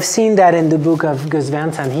 I've seen that in the book of Gus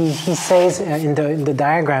Van Sant. He says in the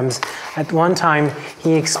diagrams, at one time,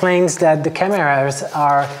 he explains that the cameras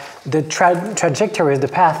are, the trajectories, the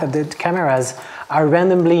path of the cameras are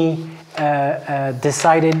randomly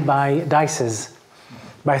decided by dices,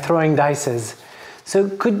 by throwing dices. So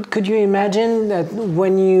could you imagine that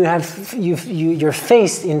when you have you're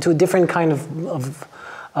faced into different kind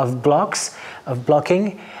of blocks, of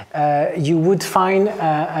blocking, you would find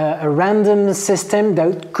a random system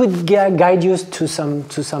that could guide you to some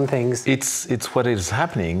things. It's what is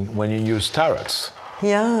happening when you use tarots.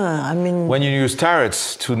 Yeah, I mean... When you use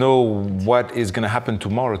tarots to know what is going to happen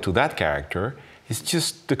tomorrow to that character, it's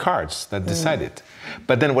just the cards that decide it.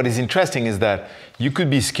 But then what is interesting is that you could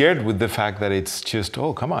be scared with the fact that it's just,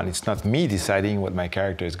 oh, come on, it's not me deciding what my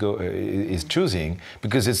character is choosing,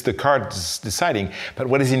 because it's the cards deciding. But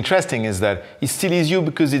what is interesting is that it still is you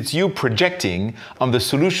because it's you projecting on the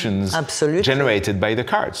solutions generated by the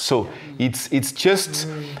cards. So it's just,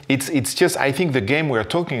 I think the game we're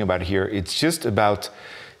talking about here, it's just about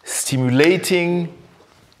stimulating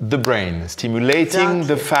the brain, stimulating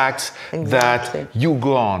the fact that you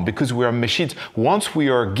go on, because we are machines. Once we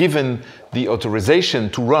are given the authorization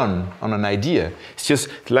to run on an idea, it's just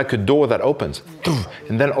like a door that opens,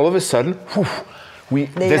 and then all of a sudden,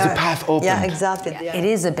 there's a path open. Yeah, exactly. Yeah. It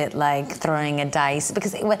is a bit like throwing a dice,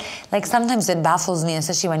 because like sometimes it baffles me,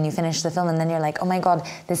 especially when you finish the film and then you're like, oh my God,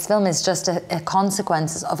 this film is just a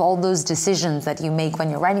consequence of all those decisions that you make when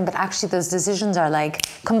you're writing, but actually those decisions are like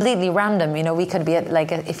completely random. You know, we could be at,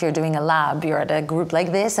 like, if you're doing a lab, you're at a group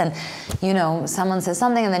like this and, you know, someone says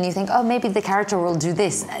something and then you think, oh, maybe the character will do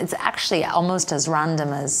this. It's actually almost as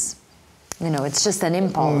random as, you know, it's just an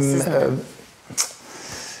impulse, isn't it?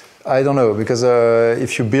 I don't know, because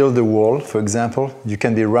if you build a wall, for example, you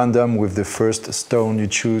can be random with the first stone you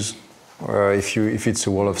choose, or if it's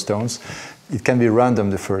a wall of stones, it can be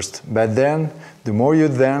random the first. But then, the more you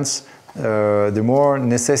advance, the more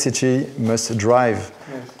necessity must drive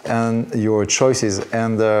and your choices.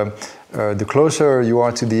 And the closer you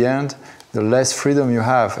are to the end, the less freedom you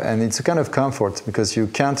have. And it's a kind of comfort, because you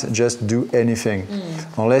can't just do anything.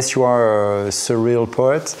 Unless you are a surreal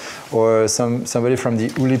poet or somebody from the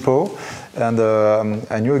Oulipo. And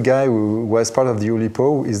I knew a guy who was part of the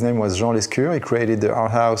Oulipo. His name was Jean Lescure. He created the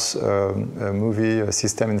art house movie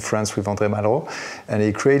system in France with André Malraux. And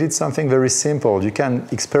he created something very simple. You can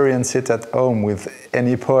experience it at home with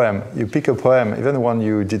any poem. You pick a poem, even one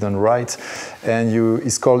you didn't write, and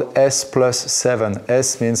it's called S+7.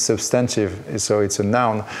 S means substantive, so it's a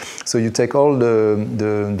noun. So you take all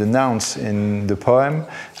the nouns in the poem,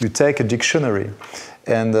 you take a dictionary,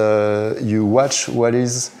 and you watch what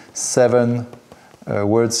is 7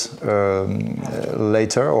 words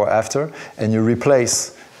later or after, and you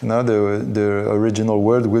replace, you know, the original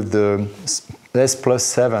word with the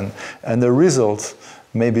S+7, and the result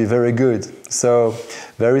may be very good. So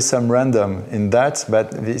there is some random in that,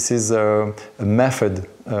 but this is a method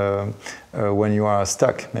when you are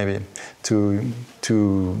stuck, maybe,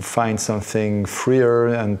 to find something freer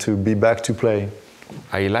and to be back to play.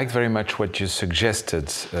 I like very much what you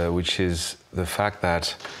suggested, which is the fact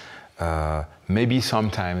that maybe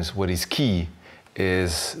sometimes what is key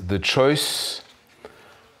is the choice,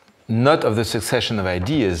 not of the succession of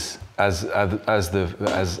ideas as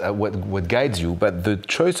what guides you, but the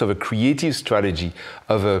choice of a creative strategy,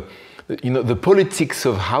 of the politics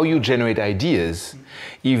of how you generate ideas.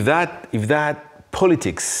 If that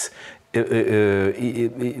politics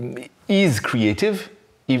is creative,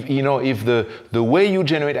 if the way you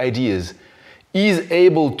generate ideas is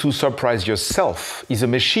able to surprise yourself, is a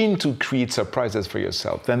machine to create surprises for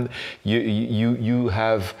yourself, then you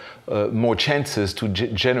have more chances to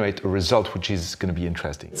generate a result which is going to be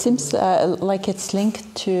interesting. It seems like it's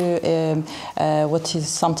linked to what is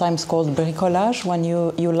sometimes called bricolage, when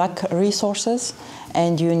you lack resources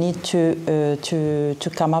and you need to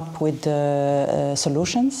come up with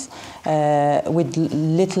solutions with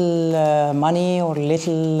little money or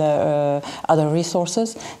little other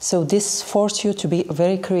resources. So this forces you to be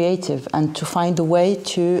very creative and to find a way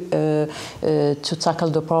to tackle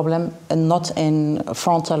the problem, and not in a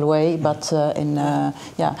frontal way, but in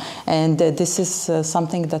yeah. And this is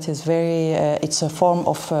something that is very. It's a form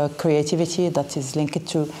of creativity that is linked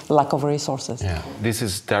to lack of resources. Yeah, this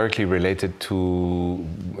is directly related to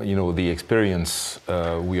the experience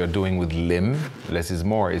we are doing with LIM. Less is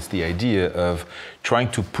more. It's the idea of trying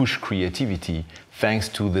to push creativity thanks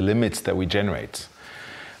to the limits that we generate.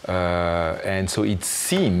 And so it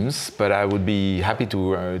seems, but I would be happy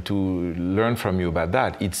to learn from you about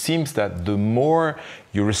that. It seems that the more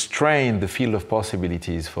you restrain the field of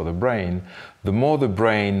possibilities for the brain, the more the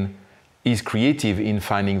brain is creative in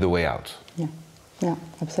finding the way out. Yeah, yeah,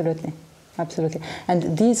 absolutely. Absolutely.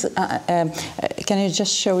 And these, can I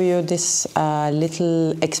just show you this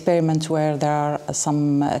little experiment where there are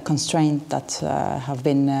some constraints that have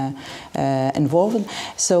been involved.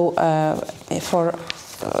 So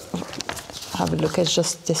have a look at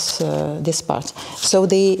just this part. So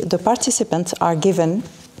the participants are given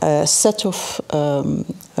a set of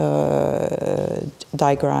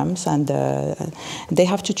diagrams, and they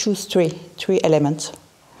have to choose three elements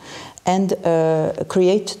and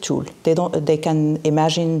create a tool. They can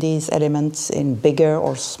imagine these elements in bigger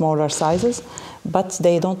or smaller sizes, but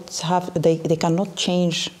they cannot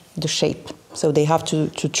change the shape. So they have to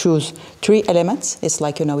choose 3 elements. It's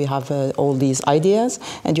like, you have all these ideas,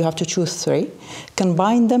 and you have to choose 3,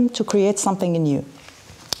 combine them to create something new.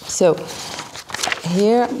 So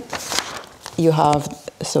here you have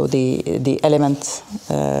the element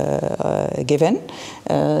given.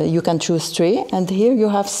 You can choose 3, and here you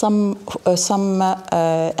have some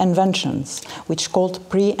inventions, which called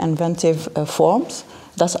pre-inventive forms,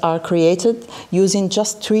 that are created using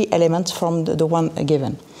just 3 elements from the one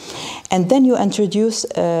given. And then you introduce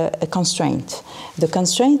a constraint. The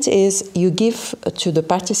constraint is you give to the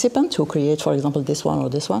participant who create, for example, this one or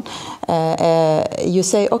this one, you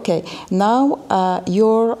say, okay, now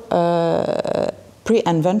your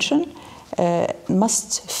pre-invention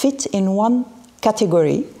must fit in one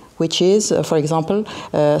category, which is, for example,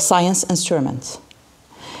 science instruments.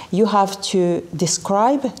 You have to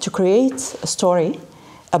create a story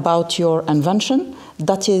about your invention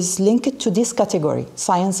that is linked to this category,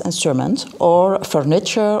 science instrument, or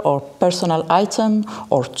furniture, or personal item,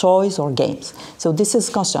 or toys, or games. So this is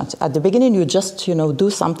constant. At the beginning, you just do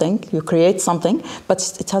something, you create something, but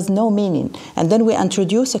it has no meaning. And then we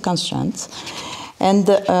introduce a constraint. And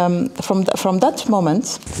from that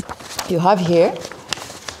moment, you have here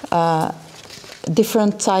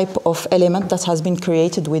different type of element that has been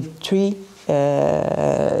created with 3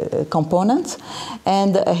 components.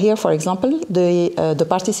 And here, for example, the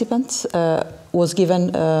participant was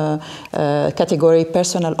given category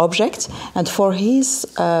personal object, and for his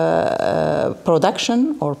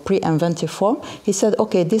production or pre-inventive form, he said,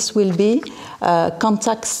 okay, this will be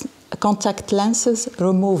contact lenses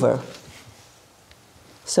remover.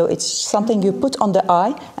 So it's something you put on the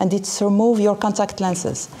eye, and it's remove your contact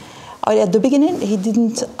lenses. At the beginning, he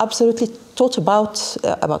didn't absolutely thought about,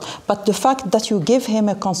 but the fact that you give him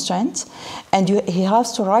a constraint, and he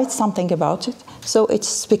has to write something about it, so it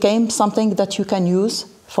became something that you can use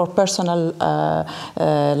for personal,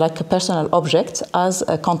 like a personal object, as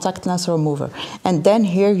a contact lens remover. And then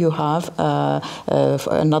here you have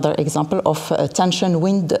another example of a tension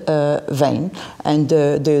wind vane, and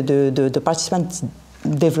the participants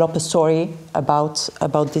develop a story about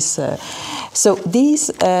this. So this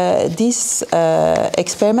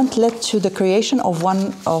experiment led to the creation of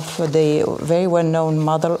one of the very well-known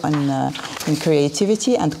model in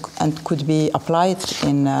creativity, and could be applied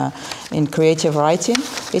in creative writing.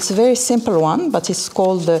 It's a very simple one, but it's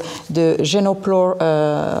called the Genoplore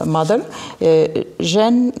model.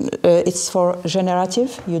 It's for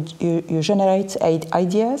generative. You generate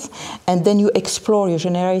ideas, and then you explore. You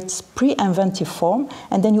generate pre-inventive form,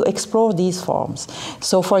 and then you explore these forms.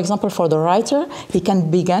 So, for example, for the writer, he can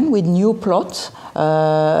begin with new plot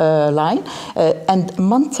line, and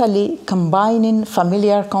mentally combining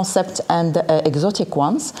familiar concepts and exotic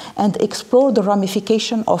ones, and explore the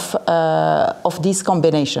ramification of this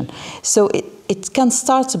combination. So it can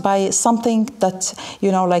start by something that,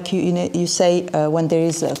 like you say, when there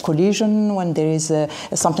is a collision, when there is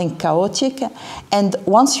something chaotic, and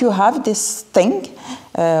once you have this thing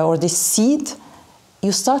or this seed,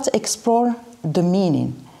 you start to explore the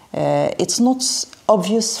meaning. It's not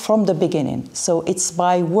obvious from the beginning. So it's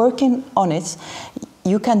by working on it,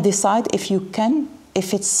 you can decide if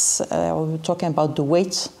it's, we're talking about the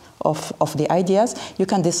weight of the ideas, you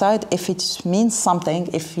can decide if it means something,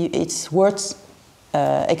 if it's worth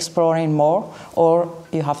exploring more, or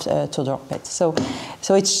you have to drop it. So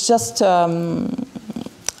it's just something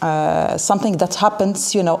that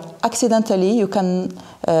happens, accidentally. You can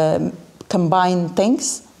combine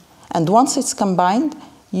things, and once it's combined,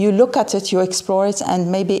 you look at it, you explore it, and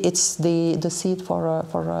maybe it's the seed for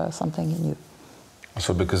something new.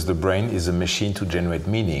 So because the brain is a machine to generate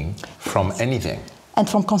meaning from anything. And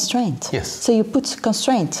from constraint. Yes. So you put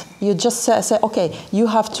constraint. You just say, okay, you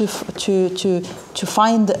have to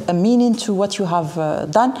find a meaning to what you have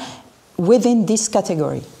done within this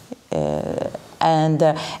category.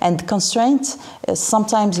 And constraint.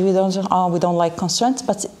 Sometimes we don't like constraints,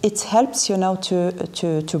 but it helps,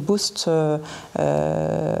 to boost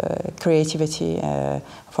creativity.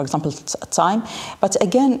 For example, time. But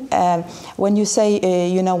again, when you say,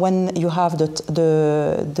 when you have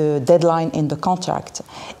the deadline in the contract,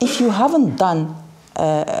 if you haven't done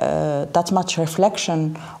that much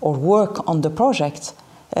reflection or work on the project,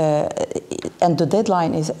 and the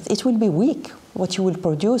deadline it will be weak. What you will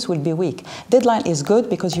produce will be weak. Deadline is good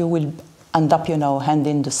because you will end up,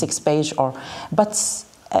 handing the 6th page, but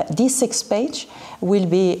this 6th page will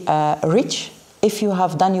be rich if you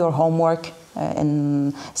have done your homework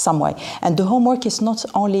in some way. And the homework is not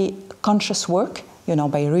only conscious work,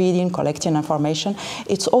 by reading, collecting information.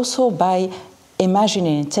 It's also by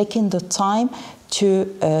imagining, taking the time to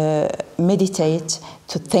meditate,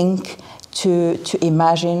 to think, to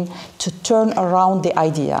imagine, to turn around the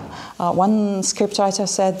idea. One scriptwriter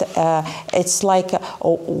said it's like a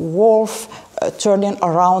wolf turning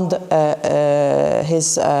around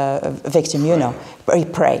his victim,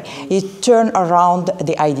 prey. You turn around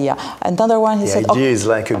the idea. Another one, he said, the idea is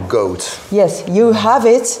like a goat. Yes, you have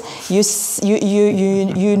it. You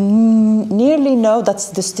nearly know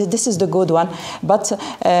that this is the good one. But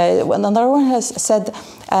another one has said,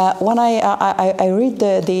 when I read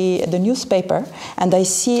the newspaper and I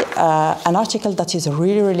see an article that is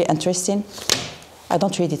really, really interesting, I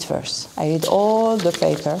don't read it first. I read all the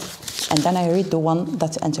paper, and then I read the one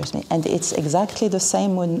that interests me. And it's exactly the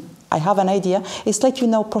same when I have an idea. It's like,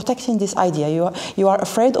 protecting this idea. You are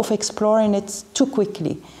afraid of exploring it too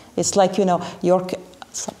quickly. It's like, your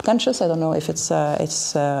subconscious, I don't know if it's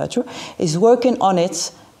true, is working on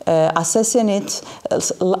it, assessing it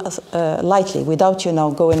lightly, without,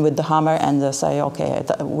 going with the hammer and say, okay,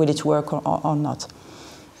 will it work or not?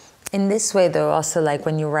 In this way, though, also like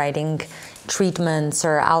when you're writing treatments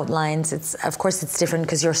or outlines, of course it's different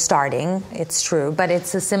because you're starting, it's true, but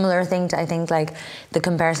it's a similar thing to, I think, like the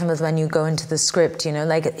comparison with when you go into the script,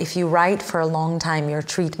 like if you write for a long time your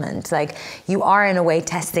treatment, like you are in a way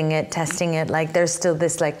testing it, like there's still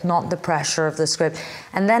this like not the pressure of the script,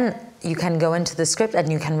 and then you can go into the script and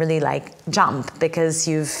you can really like jump because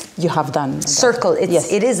you have done circle. Yes.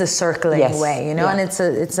 It is a circling way, Yeah. And it's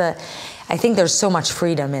a. I think there's so much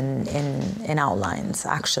freedom in outlines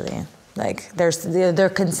actually. Like they're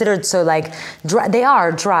considered so like dry, they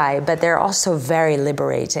are dry, but they're also very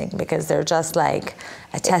liberating because they're just like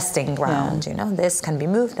a testing ground. This can be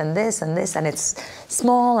moved and this and this, and it's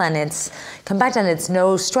small and it's compact and it's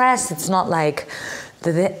no stress. It's not like.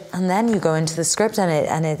 And then you go into the script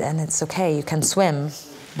and it's okay. You can swim.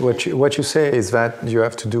 What you say is that you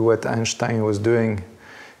have to do what Einstein was doing,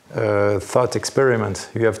 thought experiment.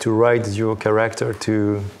 You have to write your character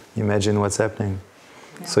to imagine what's happening,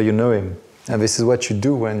 so you know him. And this is what you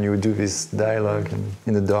do when you do this dialogue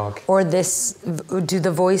in the dark. Or do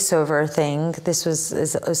the voiceover thing. This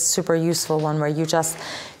is a super useful one where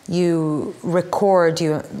you record,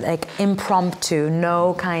 like impromptu,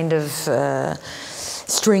 no kind of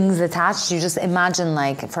strings attached. You just imagine,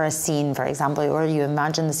 like for a scene, for example, or you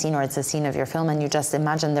imagine the scene, or it's a scene of your film, and you just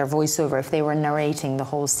imagine their voiceover if they were narrating the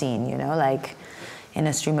whole scene, like in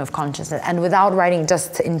a stream of consciousness, and without writing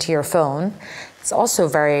just into your phone. It's also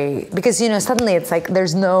very, because suddenly it's like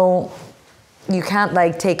there's no, you can't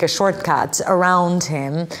like take a shortcut around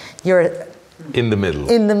him. You're in the middle.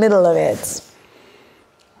 In the middle of it.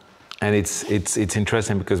 And it's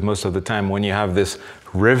interesting because most of the time when you have this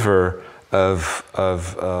river of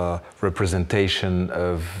representation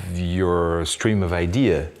of your stream of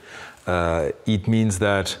idea, it means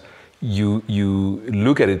that you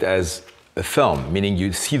look at it as a film, meaning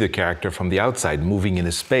you see the character from the outside moving in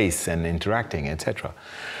a space and interacting, etc.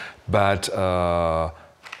 But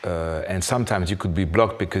and sometimes you could be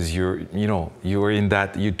blocked because you're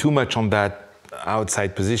too much on that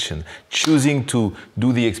outside position, choosing to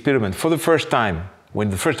do the experiment for the first time. When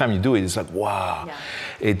the first time you do it, it's like, wow.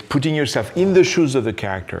 Yeah. Putting yourself in the shoes of the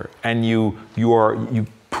character, and you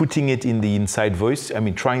putting it in the inside voice, I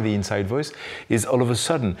mean, trying the inside voice, is all of a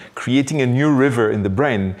sudden creating a new river in the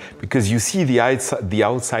brain, because you see the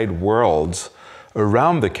outside world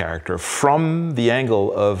around the character from the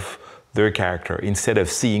angle of their character, instead of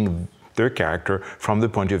seeing their character from the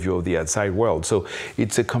point of view of the outside world. So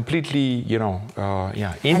it's a completely,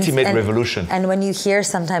 intimate revolution. And when you hear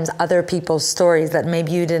sometimes other people's stories that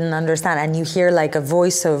maybe you didn't understand, and you hear like a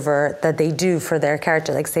voiceover that they do for their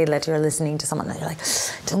character, like say that you're listening to someone and you're like,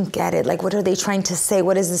 don't get it, like what are they trying to say?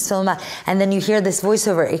 What is this film about? And then you hear this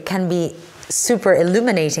voiceover, it can be super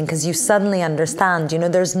illuminating, because you suddenly understand,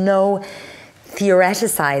 there's no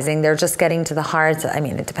theoreticizing, they're just getting to the heart. I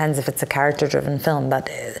mean, it depends if it's a character-driven film, but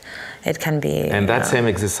it can be... And that same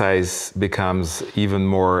exercise becomes even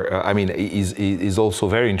more, is also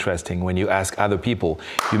very interesting when you ask other people.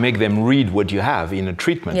 You make them read what you have in a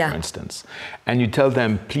treatment, for instance, and you tell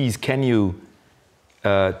them, please, can you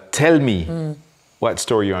tell me what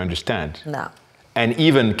story you understand? No. And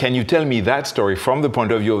even, can you tell me that story from the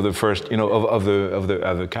point of view of the first, of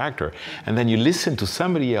the character? And then you listen to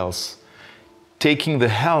somebody else taking the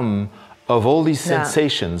helm of all these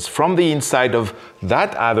sensations from the inside of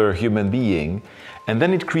that other human being, and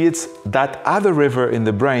then it creates that other river in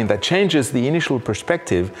the brain that changes the initial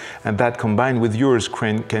perspective, and that combined with yours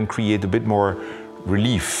can create a bit more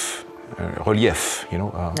relief,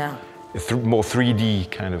 more 3D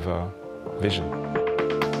kind of vision.